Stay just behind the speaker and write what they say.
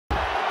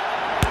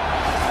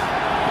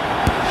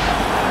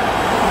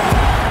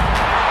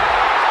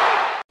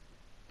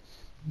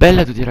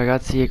Bella a tutti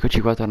ragazzi,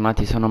 eccoci qua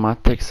tornati, sono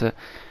Mattex.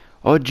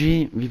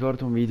 Oggi vi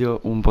porto un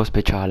video un po'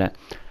 speciale.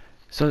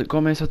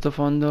 Come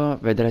sottofondo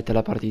vedrete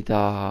la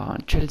partita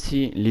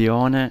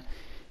Chelsea-Lione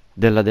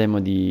della demo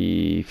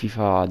di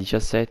FIFA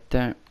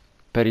 17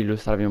 per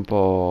illustrarvi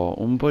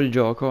un po' il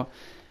gioco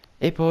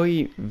e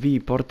poi vi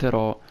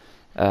porterò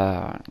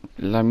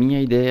la mia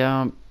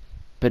idea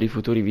per i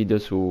futuri video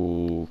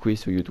qui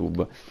su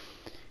YouTube.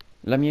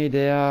 La mia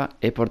idea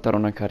è portare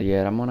una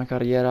carriera, ma una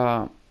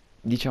carriera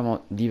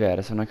diciamo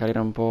diversa, una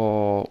carriera un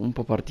po'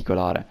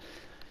 particolare,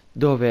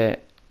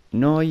 dove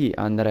noi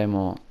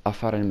andremo a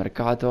fare il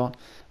mercato,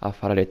 a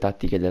fare le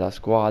tattiche della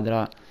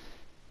squadra,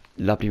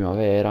 la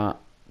primavera,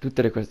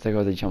 queste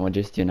cose diciamo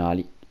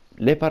gestionali.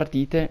 Le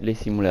partite le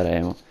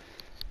simuleremo.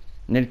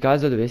 Nel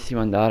caso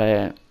dovessimo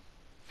andare,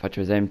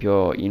 faccio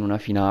esempio, in una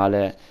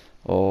finale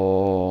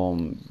o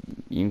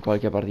in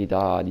qualche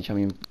partita,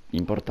 diciamo,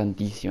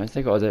 importantissima,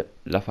 queste cose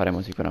la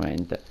faremo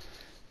sicuramente.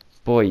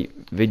 Poi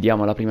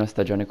vediamo la prima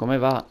stagione come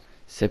va,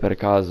 se per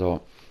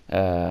caso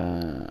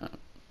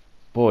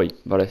poi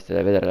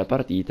vorreste vedere le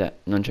partite,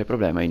 non c'è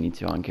problema,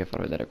 inizio anche a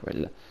far vedere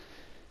quelle.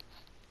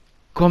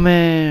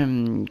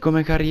 Come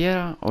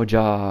carriera ho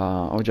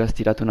già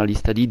stilato una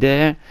lista di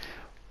idee,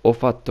 ho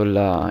fatto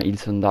il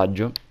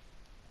sondaggio,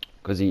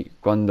 così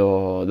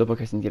dopo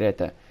che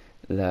sentirete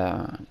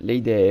le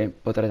idee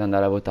potrete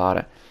andare a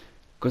votare,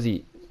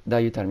 così da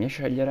aiutarmi a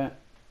scegliere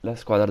la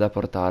squadra da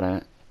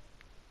portare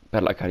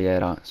per la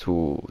carriera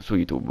su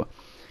YouTube.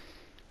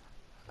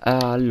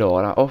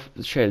 Allora,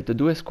 scelto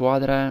due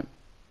squadre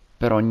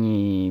per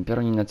ogni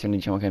nazione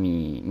diciamo che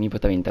mi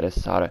poteva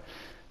interessare.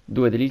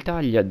 Due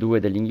dell'Italia, due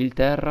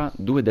dell'Inghilterra,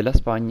 due della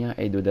Spagna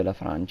e due della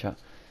Francia,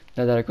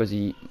 da dare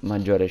così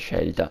maggiore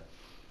scelta.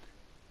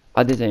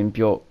 Ad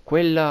esempio,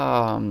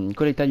 quella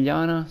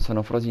italiana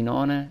sono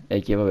Frosinone e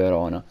Chievo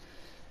Verona.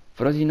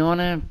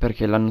 Frosinone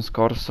perché l'anno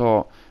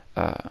scorso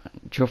eh,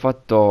 ci ho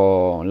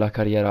fatto la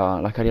carriera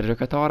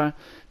giocatore,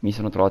 mi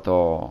sono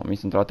trovato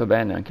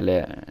bene, anche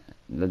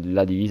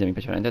la divisa mi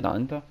piace veramente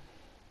tanto.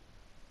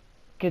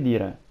 Che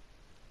dire,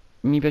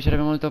 mi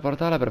piacerebbe molto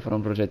portarla per fare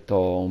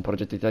un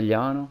progetto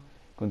italiano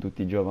con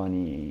tutti i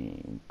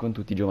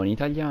giovani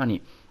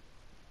italiani,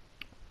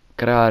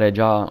 creare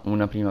già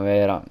una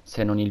primavera,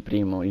 se non il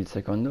primo, il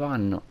secondo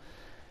anno,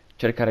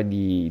 cercare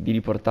di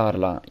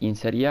riportarla in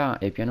Serie A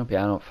e piano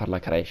piano farla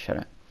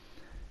crescere.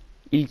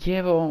 Il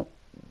Chievo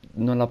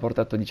non l'ha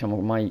portato,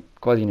 diciamo, mai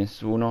quasi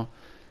nessuno.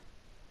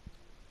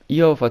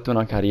 Io ho fatto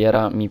una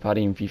carriera, mi pare,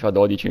 in FIFA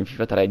 12, in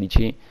FIFA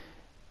 13,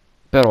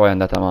 però è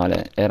andata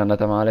male. Era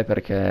andata male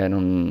perché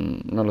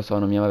non lo so,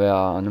 non mi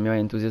aveva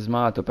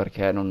entusiasmato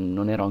perché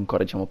non ero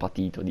ancora, diciamo,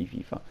 patito di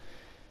FIFA.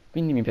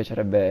 Quindi mi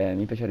piacerebbe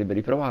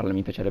riprovarla,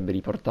 mi piacerebbe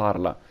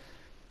riportarla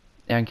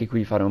e anche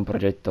qui fare un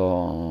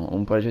progetto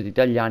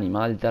italiani,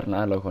 ma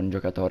alternarlo con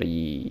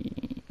giocatori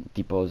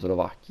tipo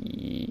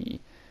slovacchi,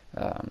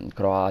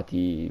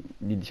 croati,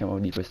 diciamo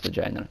di questo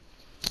genere.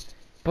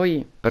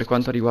 Poi per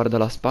quanto riguarda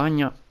la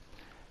Spagna,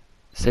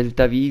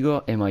 Celta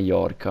Vigo e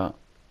Mallorca.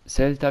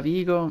 Celta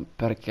Vigo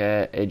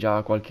perché è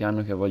già qualche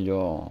anno che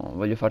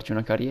voglio farci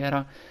una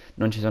carriera,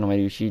 non ci sono mai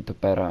riuscito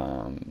per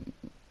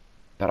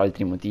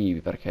altri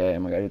motivi, perché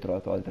magari ho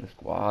trovato altre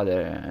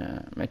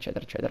squadre,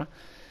 eccetera, eccetera.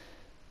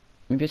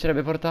 Mi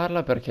piacerebbe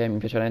portarla perché mi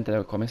piace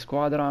veramente come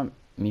squadra,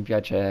 mi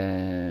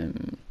piace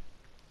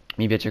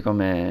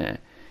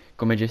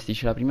come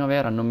gestisce la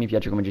primavera, non mi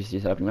piace come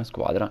gestisce la prima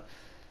squadra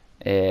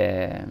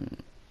e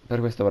per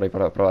questo vorrei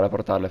provare a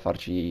portarla e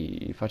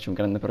farci un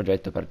grande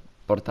progetto per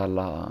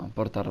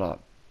portarla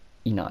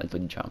in alto,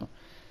 diciamo.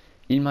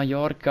 Il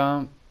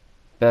Mallorca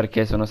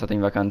perché sono stato in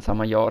vacanza a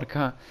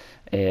Mallorca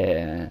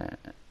e,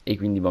 e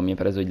quindi boh, mi ha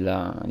preso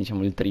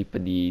diciamo, il trip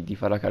di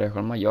fare la carriera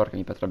col Mallorca,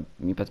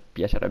 mi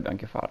piacerebbe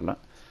anche farla.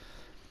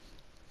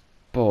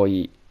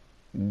 Poi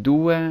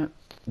due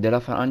della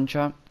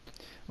Francia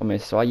ho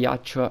messo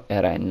Ajaccio e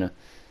Rennes.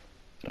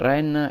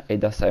 Rennes è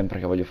da sempre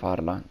che voglio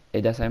farla,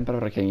 è da sempre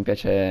perché mi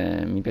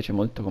piace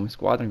molto come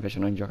squadra, mi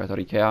piacciono i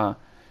giocatori che ha.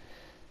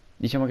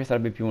 Diciamo che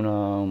sarebbe più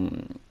una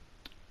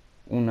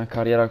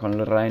carriera con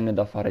il Rennes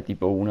da fare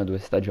tipo una o due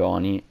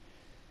stagioni,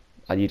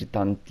 a dir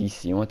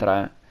tantissimo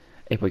tre,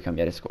 e poi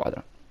cambiare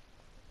squadra.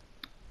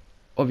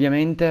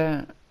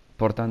 Ovviamente,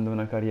 portando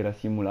una carriera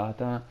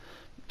simulata,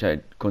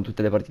 cioè con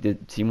tutte le partite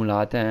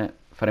simulate,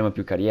 faremo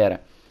più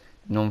carriere.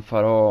 Non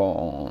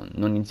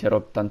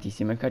inizierò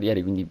tantissime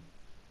carriere, quindi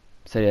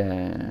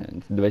se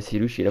dovessi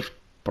riuscire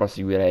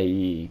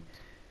proseguirei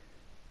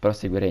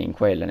in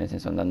quelle, nel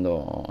senso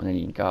andando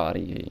negli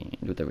incarichi,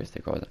 tutte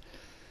queste cose.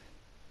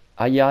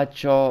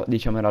 Ajaccio,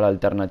 diciamo, era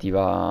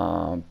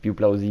l'alternativa più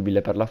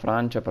plausibile per la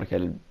Francia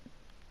perché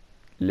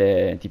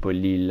tipo il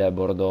Lille,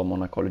 Bordeaux,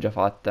 Monaco l'ho già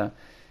fatta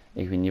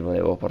e quindi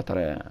volevo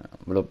fare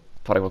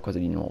qualcosa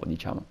di nuovo,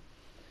 diciamo.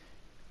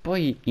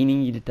 Poi in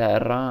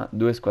Inghilterra,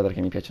 due squadre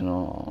che mi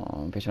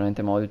piacciono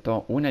veramente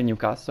molto. Una è il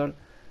Newcastle,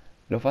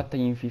 l'ho fatta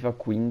in FIFA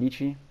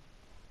 15,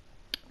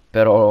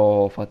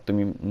 però ho fatto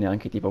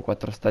neanche tipo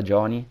 4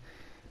 stagioni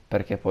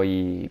perché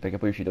poi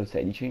è uscito il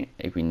 16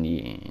 e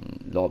quindi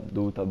l'ho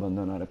dovuto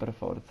abbandonare per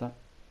forza.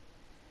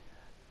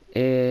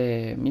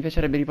 E mi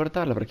piacerebbe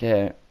riportarla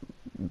perché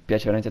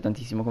piace veramente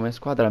tantissimo come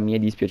squadra, mi è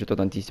dispiaciuto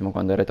tantissimo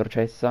quando è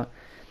retrocessa.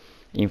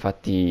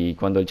 Infatti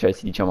quando il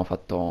Chelsea diciamo ha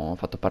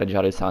fatto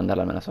pareggiare il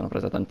Sunderland me la sono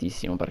presa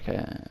tantissimo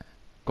perché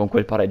con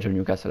quel pareggio il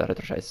Newcastle è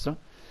retrocesso.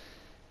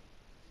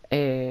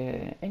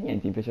 E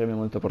niente, mi piacerebbe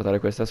molto portare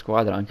questa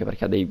squadra anche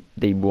perché ha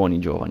dei buoni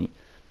giovani.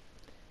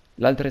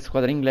 L'altra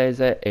squadra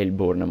inglese è il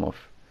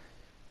Bournemouth.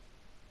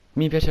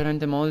 Mi piace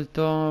veramente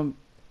molto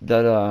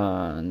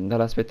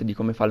dall'aspetto di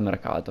come fa il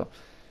mercato,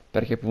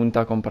 perché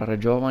punta a comprare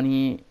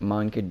giovani, ma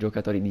anche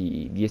giocatori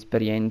di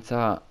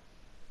esperienza,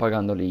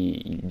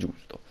 pagandoli il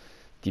giusto.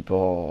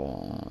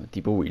 Tipo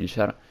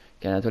Wilshere,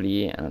 che è andato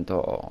lì, è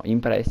andato in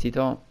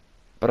prestito,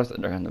 però sta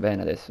giocando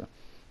bene adesso,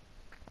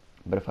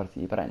 per farsi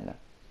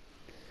riprendere.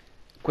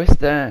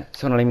 Queste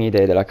sono le mie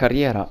idee della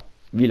carriera,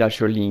 vi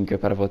lascio il link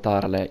per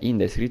votarle in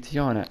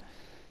descrizione,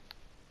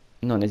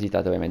 non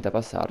esitate ovviamente a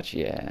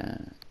passarci e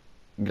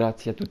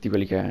grazie a tutti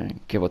quelli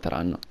che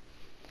voteranno.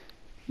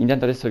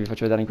 Intanto adesso vi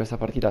faccio vedere in questa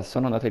partita,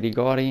 sono andato ai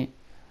rigori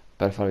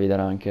per farvi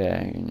vedere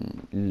anche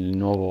il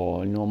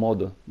nuovo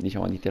modo,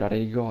 diciamo, di tirare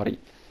i rigori.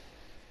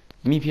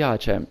 Mi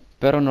piace,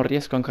 però non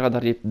riesco ancora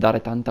a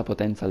dare tanta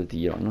potenza al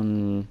tiro,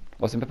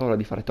 ho sempre paura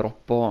di fare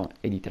troppo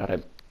e di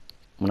tirare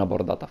una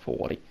bordata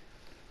fuori.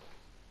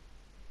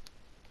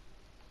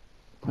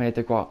 Come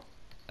vedete qua,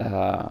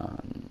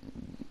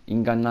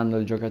 ingannando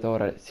il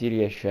giocatore si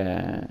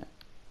riesce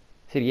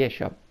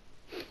a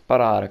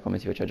parare come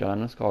si faceva già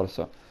l'anno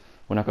scorso.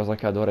 Una cosa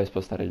che adoro è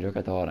spostare il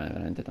giocatore, è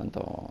veramente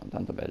tanto,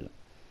 tanto bello.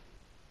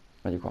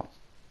 Guardi qua, ho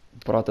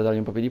provato a dargli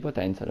un po' più di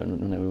potenza,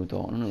 non è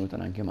venuto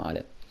neanche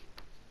male.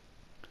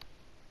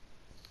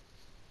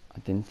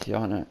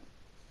 Attenzione,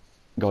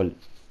 gol.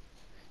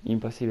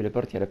 Impossibile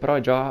portiere, però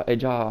è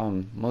già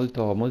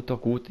molto, molto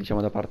acuto, diciamo,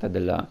 da parte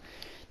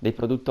dei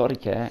produttori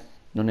che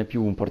non è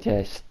più un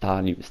portiere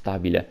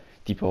stabile,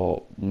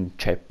 tipo un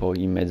ceppo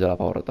in mezzo alla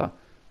porta.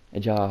 È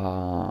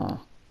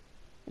già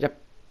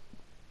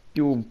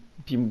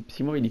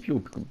si muove di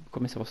più,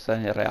 come se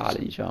fosse reale,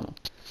 diciamo.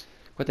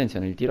 Qua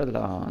attenzione, il tiro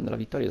della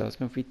vittoria, della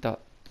sconfitta,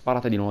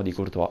 parata di nuovo di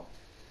Courtois.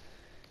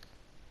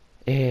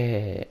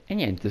 E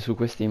niente, su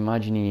queste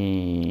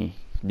immagini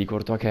di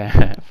Courtois che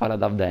fa la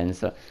dub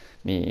dance,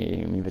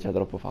 mi piace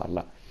troppo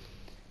farla.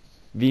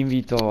 Vi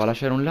invito a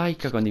lasciare un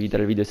like, a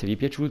condividere il video se vi è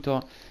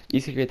piaciuto,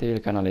 iscrivetevi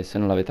al canale se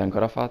non l'avete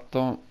ancora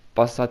fatto,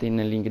 passate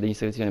nel link di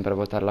iscrizione per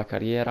votare la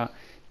carriera,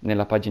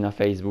 nella pagina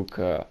Facebook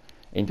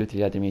e in tutti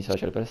gli altri miei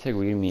social per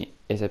seguirmi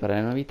e sapere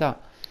le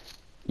novità.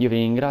 Io vi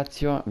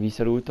ringrazio, vi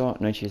saluto,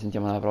 noi ci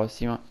sentiamo alla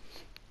prossima.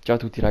 Ciao a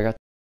tutti ragazzi.